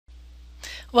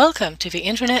Welcome to the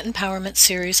Internet Empowerment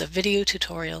series of video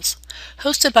tutorials,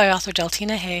 hosted by author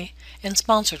Deltina Hay and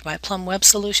sponsored by Plum Web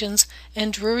Solutions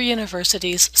and Drury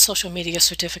University's Social Media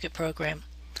Certificate Program.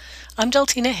 I'm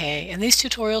Deltina Hay, and these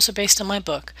tutorials are based on my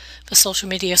book, The Social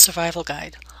Media Survival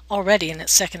Guide, already in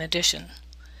its second edition.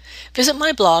 Visit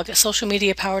my blog at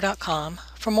socialmediapower.com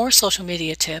for more social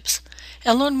media tips,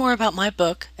 and learn more about my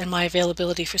book and my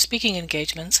availability for speaking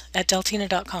engagements at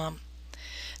deltina.com.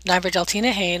 Neither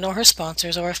Deltina Hay nor her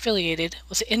sponsors are affiliated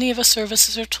with any of the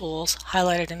services or tools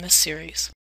highlighted in this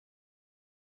series.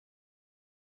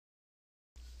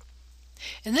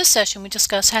 In this session, we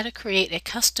discuss how to create a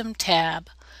custom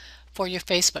tab for your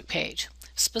Facebook page.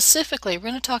 Specifically, we're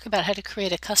going to talk about how to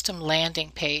create a custom landing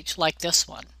page like this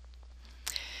one.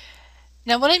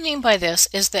 Now, what I mean by this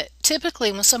is that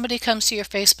typically when somebody comes to your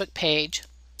Facebook page,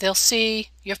 they'll see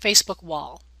your Facebook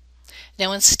wall.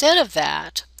 Now, instead of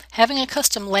that, having a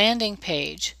custom landing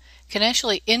page can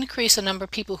actually increase the number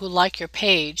of people who like your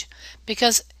page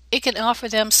because it can offer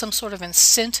them some sort of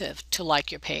incentive to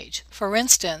like your page. For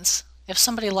instance, if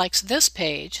somebody likes this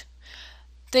page,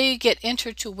 they get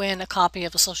entered to win a copy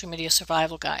of a Social Media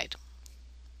Survival Guide.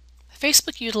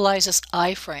 Facebook utilizes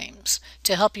iframes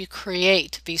to help you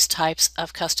create these types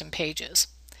of custom pages.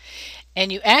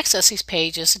 And you access these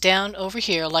pages down over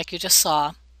here like you just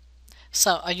saw.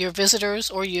 So your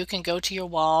visitors or you can go to your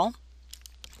wall,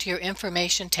 to your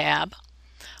information tab,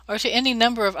 or to any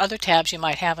number of other tabs you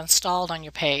might have installed on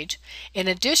your page, in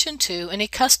addition to any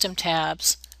custom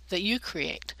tabs that you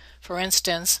create. For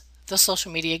instance, the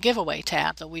social media giveaway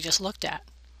tab that we just looked at.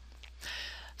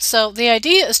 So the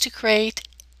idea is to create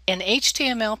an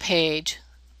HTML page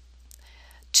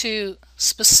to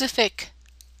specific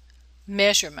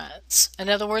measurements. In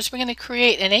other words, we're going to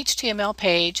create an HTML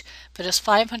page that is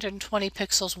 520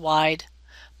 pixels wide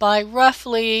by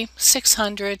roughly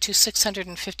 600 to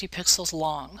 650 pixels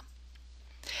long.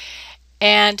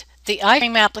 And the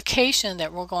iframe application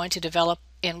that we're going to develop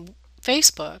in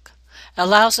Facebook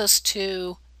allows us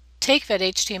to take that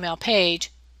HTML page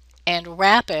and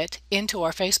wrap it into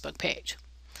our Facebook page.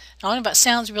 Now, I know that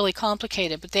sounds really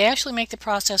complicated, but they actually make the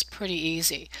process pretty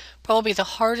easy. Probably the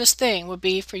hardest thing would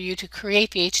be for you to create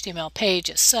the HTML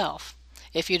page itself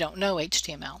if you don't know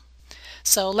HTML.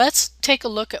 So let's take a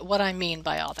look at what I mean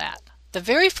by all that. The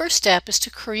very first step is to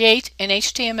create an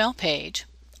HTML page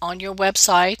on your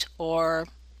website or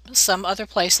some other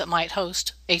place that might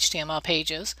host HTML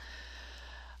pages.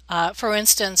 For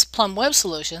instance, Plum Web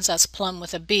Solutions, that's Plum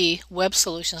with a B,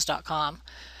 websolutions.com,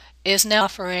 is now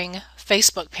offering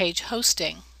Facebook page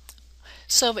hosting,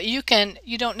 so that you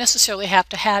don't necessarily have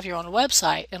to have your own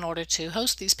website in order to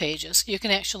host these pages. You can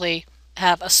actually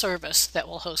have a service that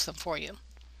will host them for you.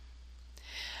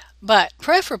 But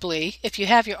preferably, if you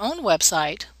have your own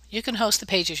website, you can host the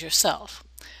pages yourself.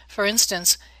 For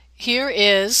instance, here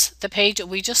is the page that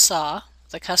we just saw,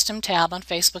 the custom tab on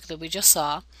Facebook that we just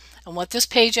saw. And what this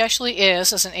page actually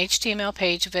is an HTML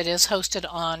page that is hosted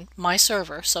on my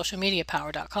server,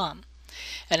 socialmediapower.com.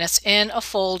 And it's in a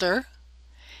folder,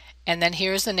 and then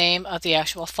here's the name of the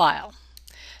actual file.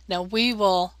 Now we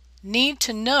will need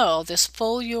to know this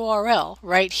full URL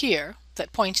right here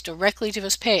that points directly to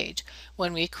this page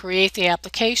when we create the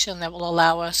application that will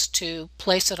allow us to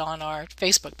place it on our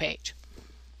Facebook page.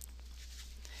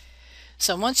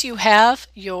 So once you have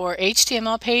your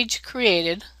HTML page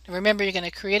created, remember you're going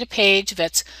to create a page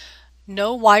that's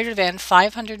no wider than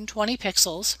 520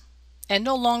 pixels and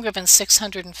no longer than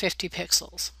 650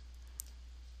 pixels.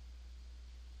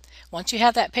 Once you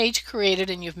have that page created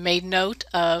and you've made note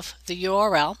of the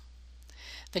URL,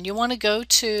 then you want to go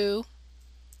to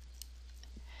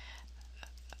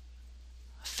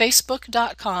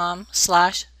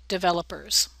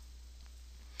facebook.com/developers.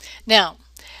 Now,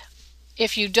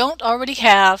 if you don't already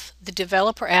have the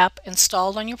developer app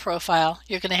installed on your profile,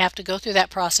 you're going to have to go through that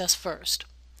process first.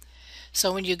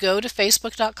 So when you go to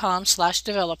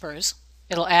facebook.com/developers,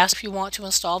 it'll ask if you want to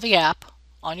install the app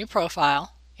on your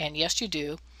profile, and yes you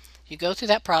do. You go through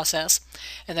that process,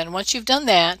 and then once you've done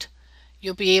that,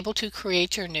 you'll be able to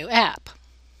create your new app.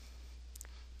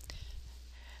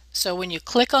 So when you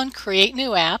click on Create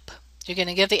New App, you're going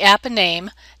to give the app a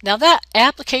name. Now that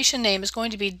application name is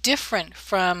going to be different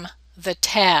from the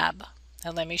tab.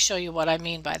 And let me show you what I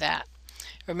mean by that.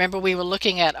 Remember, we were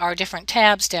looking at our different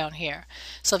tabs down here.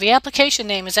 So the application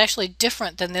name is actually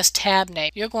different than this tab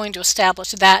name. You're going to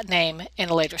establish that name in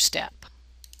a later step.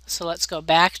 So let's go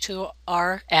back to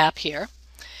our app here.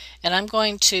 And I'm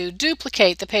going to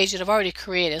duplicate the page that I've already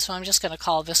created. So I'm just going to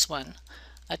call this one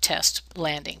a test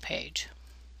landing page.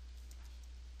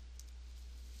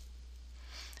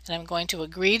 And I'm going to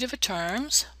agree to the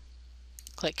terms.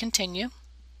 Click Continue.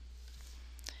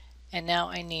 And now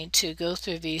I need to go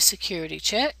through the security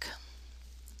check.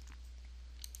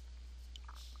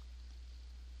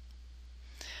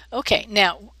 Okay,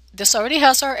 now this already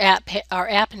has our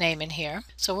app name in here.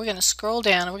 So we're going to scroll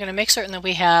down and we're going to make certain that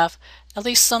we have at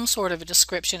least some sort of a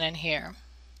description in here.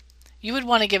 You would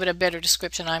want to give it a better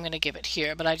description. I'm going to give it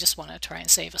here, but I just want to try and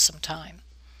save us some time.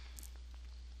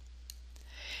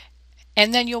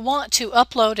 And then you'll want to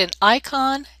upload an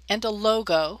icon and a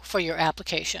logo for your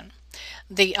application.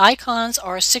 The icons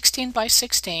are 16 by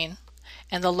 16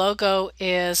 and the logo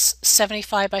is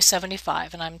 75 by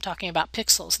 75, and I'm talking about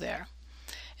pixels there.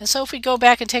 And so if we go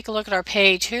back and take a look at our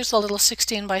page, here's the little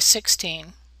 16 by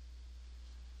 16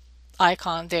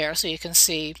 icon there, so you can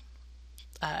see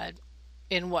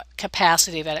in what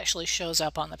capacity that actually shows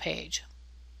up on the page.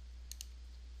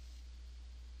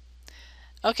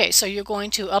 Okay, so you're going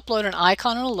to upload an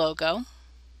icon and a logo.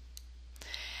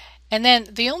 And then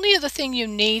the only other thing you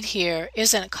need here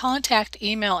is a contact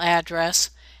email address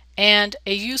and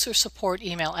a user support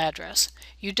email address.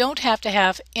 You don't have to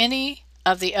have any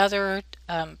of the other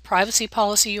privacy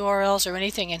policy URLs or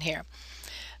anything in here.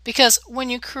 Because when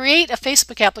you create a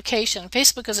Facebook application,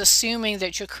 Facebook is assuming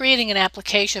that you're creating an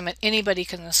application that anybody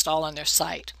can install on their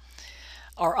site,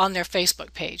 or on their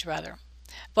Facebook page rather.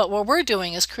 But what we're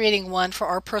doing is creating one for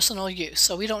our personal use,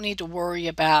 so we don't need to worry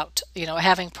about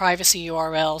having privacy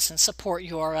URLs and support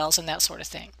URLs and that sort of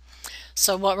thing.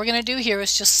 So what we're going to do here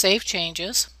is just save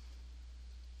changes,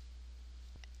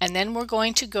 and then we're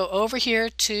going to go over here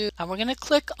and we're going to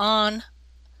click on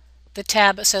the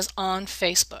tab that says On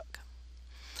Facebook.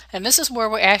 And this is where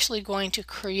we're actually going to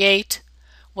create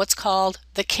what's called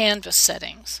the canvas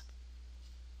settings.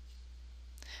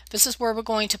 This is where we're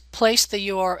going to place the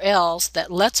URLs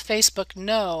that lets Facebook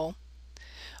know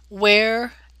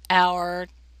where our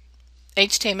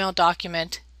HTML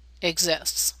document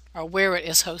exists, or where it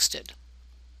is hosted.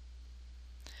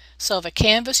 So the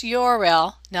canvas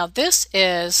URL, now this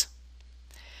is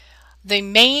the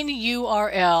main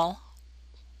URL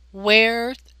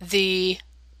where the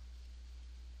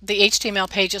HTML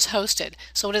page is hosted.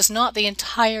 So it is not the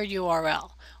entire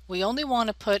URL. We only want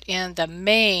to put in the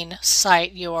main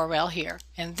site URL here.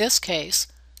 In this case,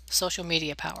 Social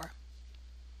Media Power.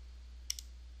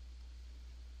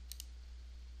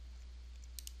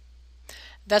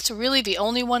 That's really the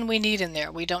only one we need in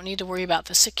there. We don't need to worry about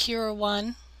the secure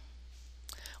one.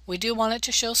 We do want it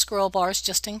to show scroll bars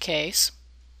just in case.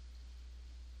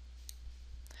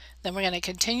 Then we're going to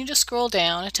continue to scroll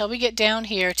down until we get down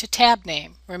here to tab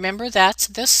name. Remember, that's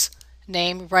this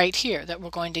name right here that we're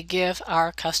going to give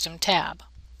our custom tab.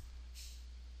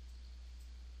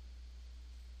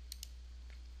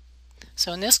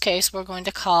 So in this case we're going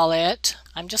to call it,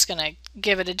 I'm just going to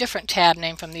give it a different tab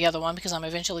name from the other one because I'm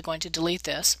eventually going to delete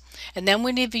this. And then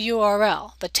we need the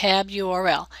URL, the tab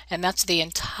URL, and that's the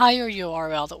entire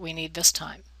URL that we need this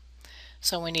time.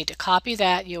 So we need to copy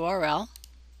that URL,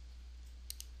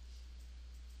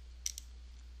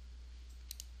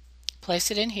 place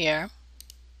it in here,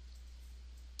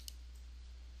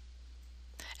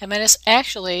 and that is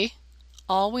actually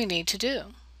all we need to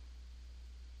do.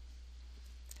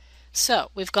 So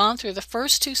we've gone through the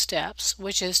first two steps,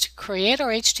 which is to create our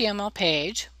HTML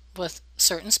page with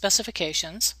certain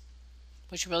specifications,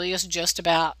 which really is just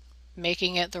about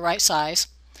making it the right size.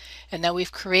 And now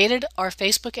we've created our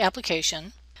Facebook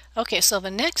application. Okay, so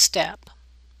the next step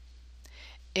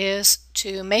is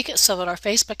to make it so that our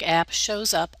Facebook app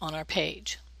shows up on our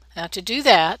page. Now to do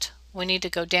that, we need to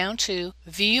go down to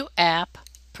View App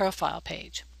Profile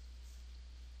Page.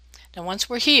 Now once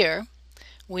we're here,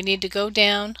 we need to go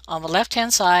down on the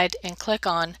left-hand side and click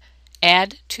on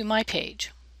Add to My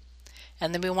Page.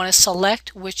 And then we want to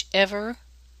select whichever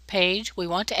page we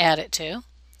want to add it to.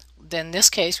 Then in this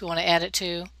case we want to add it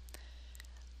to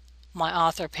my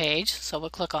author page. So we'll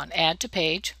click on Add to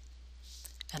Page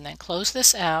and then close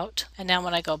this out. And now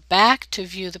when I go back to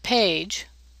view the page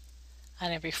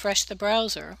and I refresh the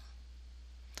browser,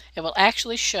 it will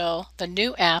actually show the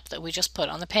new app that we just put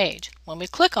on the page. When we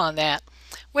click on that,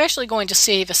 we're actually going to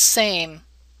see the same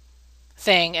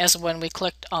thing as when we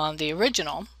clicked on the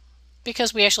original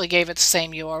because we actually gave it the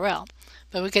same URL.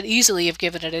 But we could easily have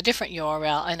given it a different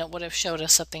URL and it would have showed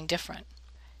us something different.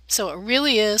 So it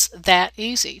really is that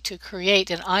easy to create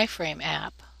an iframe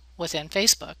app within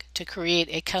Facebook, to create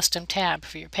a custom tab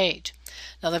for your page.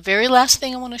 Now the very last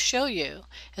thing I want to show you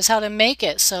is how to make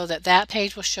it so that that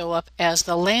page will show up as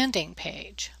the landing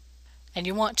page. And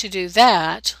you want to do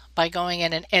that by going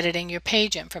in and editing your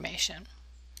page information.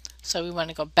 So we want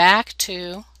to go back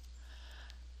to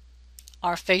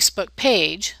our Facebook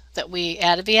page that we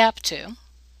added the app to.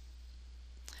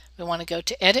 We want to go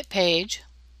to Edit Page,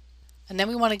 And then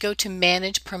we want to go to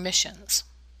Manage Permissions.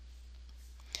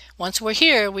 Once we're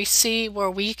here, we see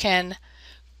where we can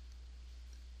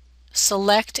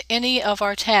select any of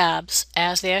our tabs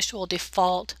as the actual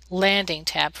default landing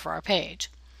tab for our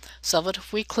page. So that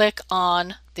if we click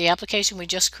on the application we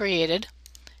just created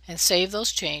and save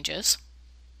those changes,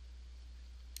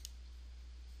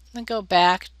 then go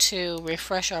back to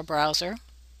refresh our browser,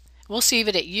 we'll see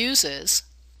that it uses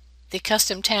the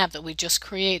custom tab that we just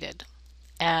created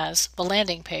as the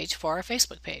landing page for our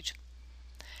Facebook page.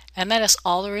 And that is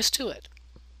all there is to it.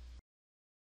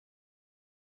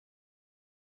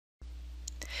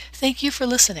 Thank you for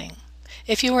listening.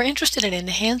 If you are interested in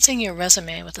enhancing your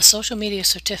resume with a social media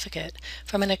certificate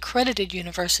from an accredited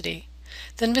university,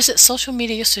 then visit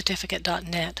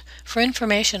socialmediacertificate.net for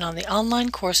information on the online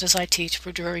courses I teach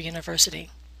for Drury University.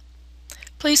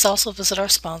 Please also visit our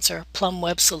sponsor, Plum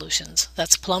Web Solutions.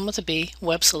 That's Plum with a B,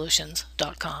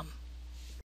 websolutions.com.